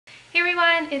Hey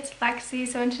everyone, it's Lexie.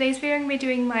 So in today's video I'm going to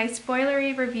be doing my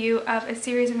spoilery review of A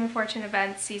Series of Unfortunate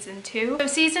Events Season 2. So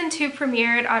Season 2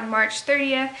 premiered on March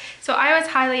 30th, so I was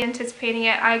highly anticipating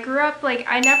it. I grew up,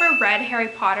 I never read Harry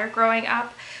Potter growing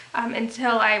up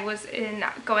until I was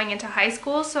going into high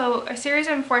school. So A Series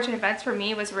of Unfortunate Events for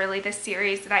me was really the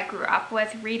series that I grew up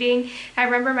with reading. I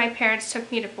remember my parents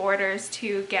took me to Borders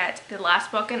to get the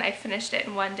last book and I finished it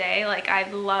in one day.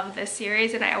 I love this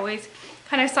series and I always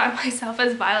kind of saw myself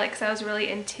as Violet because I was really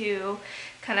into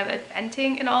kind of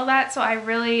inventing and all that, so I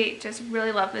really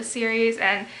love this series.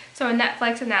 And so when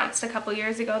Netflix announced a couple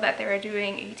years ago that they were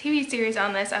doing a TV series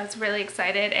on this, I was really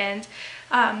excited. And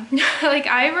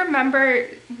I remember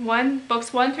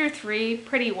books 1 through 3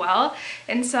 pretty well,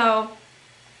 and so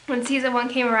when season 1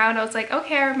 came around I was like,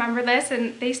 okay, I remember this,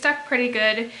 and they stuck pretty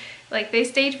good. They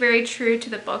stayed very true to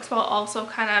the books while also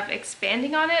kind of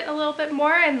expanding on it a little bit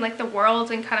more, and the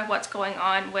world and kind of what's going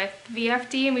on with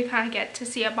VFD, and we kind of get to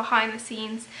see a behind the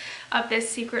scenes of this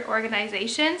secret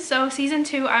organization. So season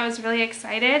 2 I was really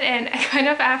excited, and kind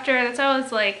of after, that's how I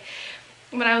was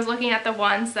when I was looking at the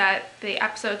ones that the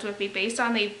episodes would be based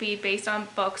on, they'd be based on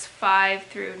books 5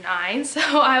 through 9. So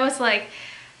I was like,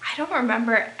 I don't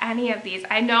remember any of these.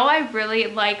 I know I really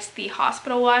liked the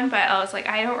hospital one, but I was like,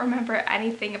 I don't remember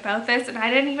anything about this, and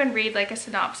I didn't even read a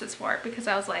synopsis for it because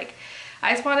I was like,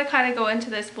 I just want to kind of go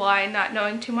into this blind, not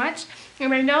knowing too much.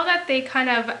 And I know that they kind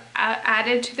of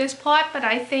added to this plot, but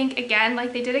I think again,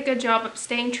 they did a good job of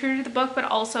staying true to the book but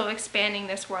also expanding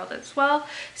this world as well.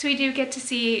 So we do get to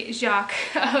see Jacques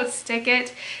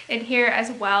Stickett in here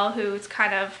as well, who's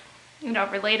kind of,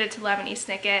 related to Lemony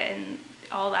Snicket and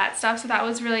all that stuff. So that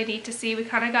was really neat to see. We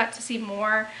kind of got to see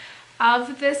more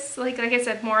of this, like I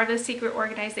said, more of the secret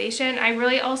organization. I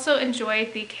really also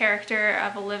enjoyed the character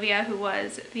of Olivia, who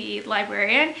was the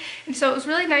librarian, and so it was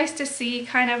really nice to see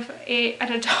kind of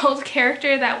an adult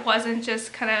character that wasn't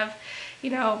just kind of,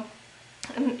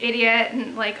 an idiot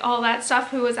and all that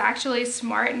stuff, who was actually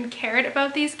smart and cared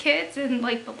about these kids and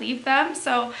believed them.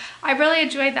 So I really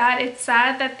enjoyed that. It's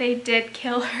sad that they did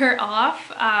kill her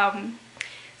off.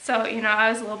 So, I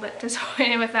was a little bit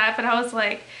disappointed with that, but I was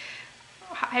like,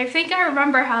 I think I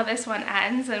remember how this one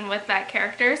ends and with that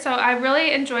character. So I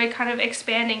really enjoyed kind of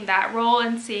expanding that role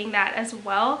and seeing that as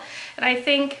well. And I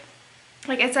think,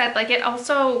 like I said, it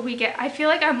also, I feel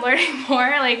like I'm learning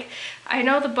more. I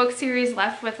know the book series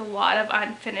left with a lot of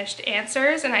unfinished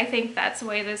answers, and I think that's the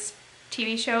way this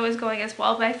TV show is going as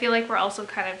well, but I feel like we're also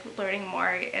kind of learning more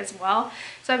as well.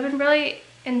 So I've been really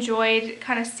enjoyed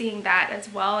kind of seeing that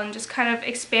as well, and just kind of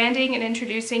expanding and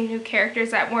introducing new characters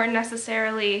that weren't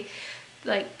necessarily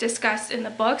discussed in the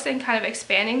books, and kind of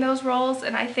expanding those roles.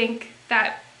 And I think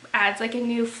that adds a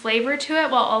new flavor to it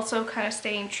while also kind of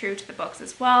staying true to the books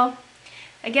as well.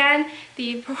 Again,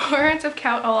 the performance of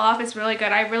Count Olaf is really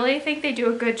good. I really think they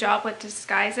do a good job with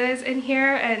disguises in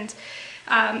here, and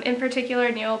in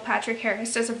particular Neil Patrick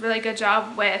Harris does a really good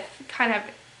job with kind of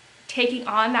taking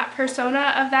on that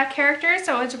persona of that character.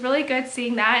 So it's really good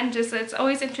seeing that, and just it's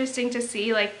always interesting to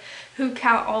see who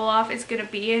Count Olaf is going to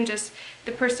be and just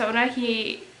the persona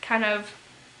he kind of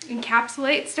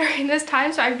encapsulates during this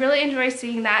time. So I really enjoy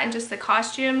seeing that, and just the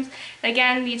costumes. And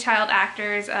again, the child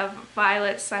actors of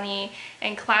Violet, Sunny,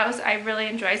 and Klaus, I really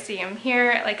enjoy seeing them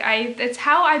here. It's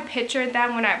how I pictured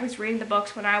them when I was reading the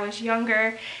books when I was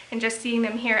younger, and just seeing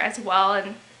them here as well.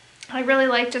 And I really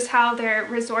like just how they're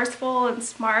resourceful and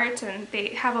smart, and they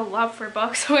have a love for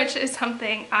books, which is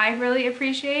something I really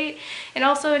appreciate. And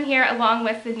also in here, along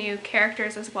with the new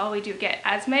characters as well, we do get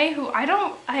Esme, who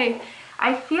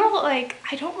I feel like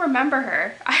I don't remember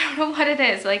her. I don't know what it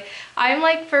is.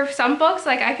 I'm for some books,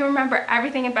 I can remember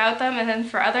everything about them, and then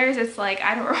for others, it's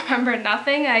I don't remember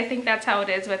nothing. And I think that's how it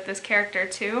is with this character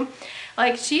too.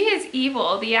 She is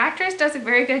evil. The actress does a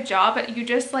very good job, but you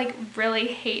just really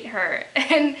hate her.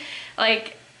 And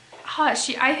I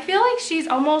feel like she's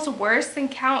almost worse than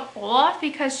Count Olaf,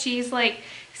 because she's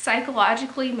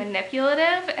psychologically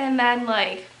manipulative, and then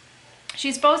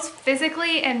she's both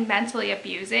physically and mentally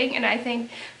abusing, and I think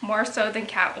more so than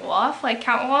Count Olaf.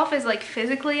 Count Olaf is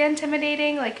physically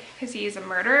intimidating, because he is a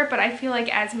murderer, but I feel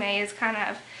like Esme is kind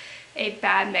of a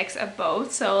bad mix of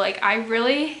both. So I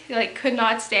really could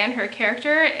not stand her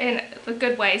character in a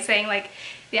good way, saying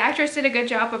the actress did a good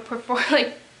job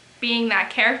of being that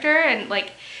character, and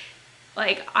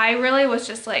I really was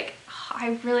just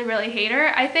I really hate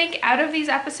her. I think out of these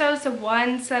episodes, the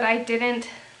ones that I didn't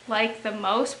like the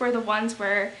most were the ones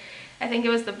where, I think it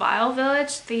was the Vile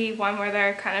Village, the one where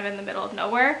they're kind of in the middle of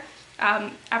nowhere,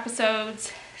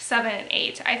 episodes 7 and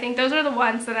 8. I think those are the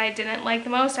ones that I didn't like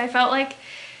the most. I felt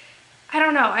I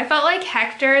don't know, I felt like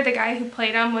Hector, the guy who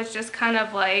played him, was just kind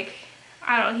of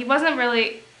I don't know, he wasn't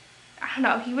really, I don't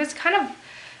know, he was kind of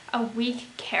a weak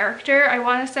character, I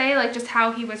want to say, like just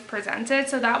how he was presented.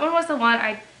 So that one was the one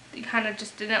I kind of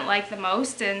just didn't like the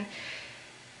most. And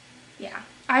yeah,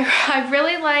 I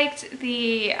really liked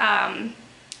the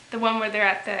one where they're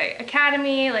at the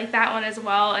academy, like that one as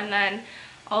well, and then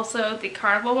also the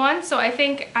carnival one. So I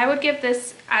think I would give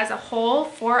this as a whole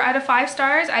 4 out of 5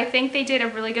 stars. I think they did a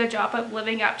really good job of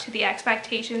living up to the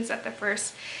expectations that the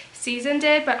first season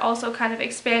did, but also kind of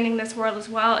expanding this world as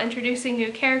well, introducing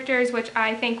new characters, which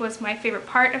I think was my favorite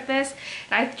part of this.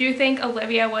 And I do think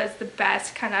Olivia was the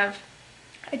best kind of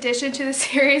addition to the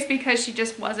series, because she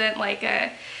just wasn't like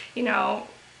a, you know,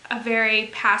 a very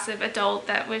passive adult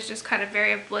that was just kind of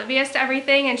very oblivious to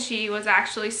everything, and she was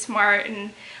actually smart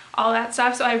and all that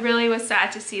stuff. So I really was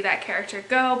sad to see that character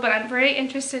go, but I'm very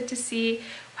interested to see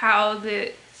how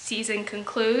the season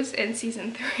concludes in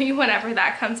season 3 whenever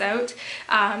that comes out.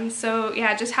 So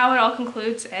yeah, just how it all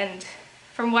concludes. And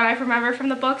from what I remember from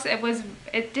the books,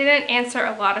 it didn't answer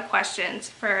a lot of questions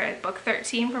for book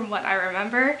 13 from what I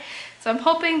remember. So I'm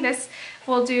hoping this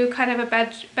will do kind of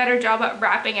a better job at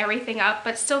wrapping everything up,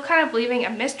 but still kind of leaving a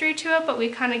mystery to it, but we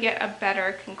kind of get a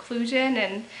better conclusion.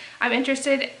 And I'm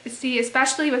interested to see,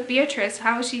 especially with Beatrice,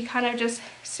 how she kind of just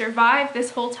survived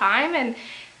this whole time. And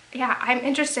yeah, I'm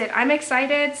interested, I'm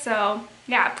excited. So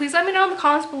yeah, please let me know in the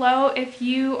comments below if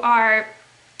you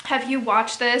have you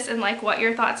watched this, and like what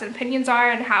your thoughts and opinions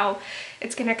are, and how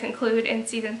it's gonna conclude in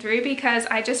season 3, because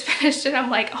I just finished it.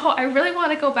 I'm like, oh, I really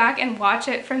want to go back and watch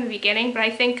it from the beginning, but I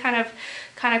think kind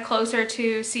of closer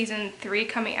to season 3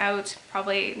 coming out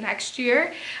probably next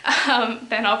year,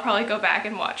 then I'll probably go back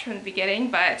and watch from the beginning.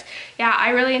 But yeah,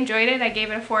 I really enjoyed it. I gave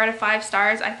it a 4 out of 5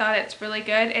 stars. I thought it's really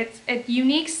good. It's a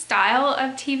unique style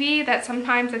of TV that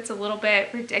sometimes it's a little bit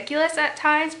ridiculous at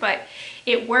times, but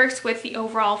it works with the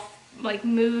overall like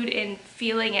mood and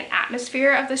feeling and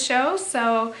atmosphere of the show.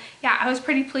 So yeah, I was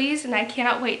pretty pleased, and I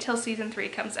cannot wait till season 3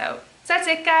 comes out. So that's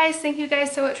it, guys. Thank you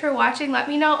guys so much for watching. Let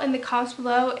me know in the comments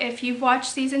below if you've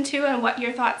watched season 2 and what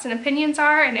your thoughts and opinions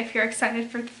are, and if you're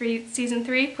excited for season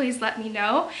 3, please let me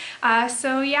know.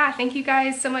 So yeah, thank you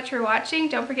guys so much for watching.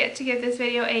 Don't forget to give this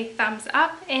video a thumbs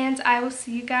up, and I will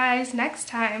see you guys next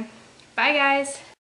time. Bye, guys.